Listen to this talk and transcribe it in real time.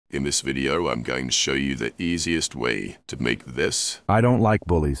In this video, I'm going to show you the easiest way to make this I don't like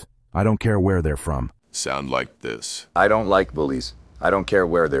bullies. I don't care where they're from. sound like this. I don't like bullies. I don't care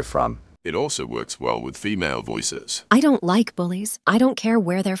where they're from. It also works well with female voices. I don't like bullies. I don't care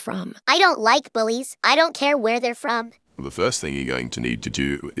where they're from. I don't like bullies. I don't care where they're from. The first thing you're going to need to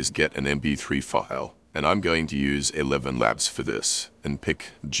do is get an MP3 file, and I'm going to use 11 Labs for this, and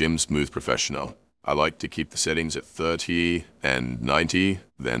pick Jim Smooth Professional. I like to keep the settings at 30 and 90,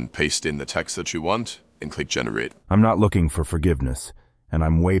 then paste in the text that you want, and click Generate. I'm not looking for forgiveness, and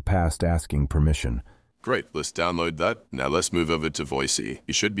I'm way past asking permission. Great, let's download that. Now let's move over to Voicey.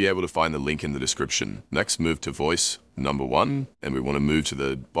 You should be able to find the link in the description. Next, move to voice number 1, and we want to move to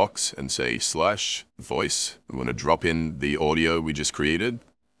the box and say /voice. We want to drop in the audio we just created.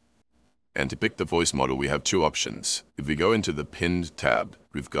 And to pick the voice model, we have two options. If we go into the pinned tab,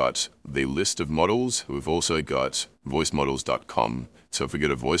 we've got the list of models. We've also got voicemodels.com. So if we go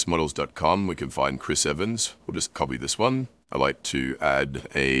to voicemodels.com, we can find Chris Evans. We'll just copy this one. I like to add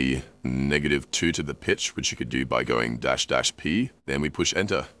a -2 to the pitch, which you could do by going --P. Then we push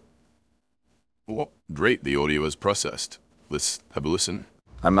enter. Oh, great, the audio is processed. Let's have a listen.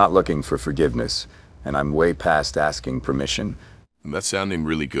 I'm not looking for forgiveness, and I'm way past asking permission. That's sounding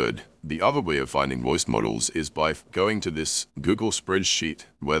really good. The other way of finding voice models is by going to this Google spreadsheet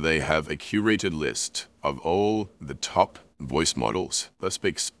where they have a curated list of all the top voice models. Let's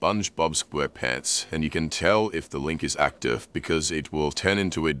pick SpongeBob SquarePants, and you can tell if the link is active because it will turn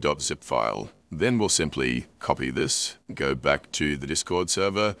into a .zip file. Then we'll simply copy this, go back to the Discord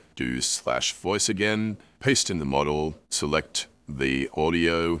server, do /voice again, paste in the model, select the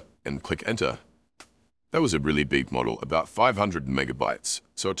audio, and click enter. That was a really big model, about 500 megabytes,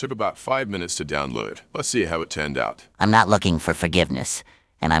 so it took about 5 minutes to download. Let's see how it turned out. I'm not looking for forgiveness,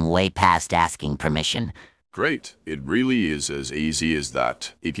 and I'm way past asking permission. Great, it really is as easy as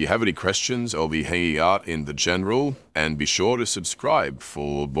that. If you have any questions, I'll be hanging out in the general, and be sure to subscribe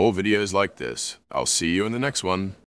for more videos like this. I'll see you in the next one.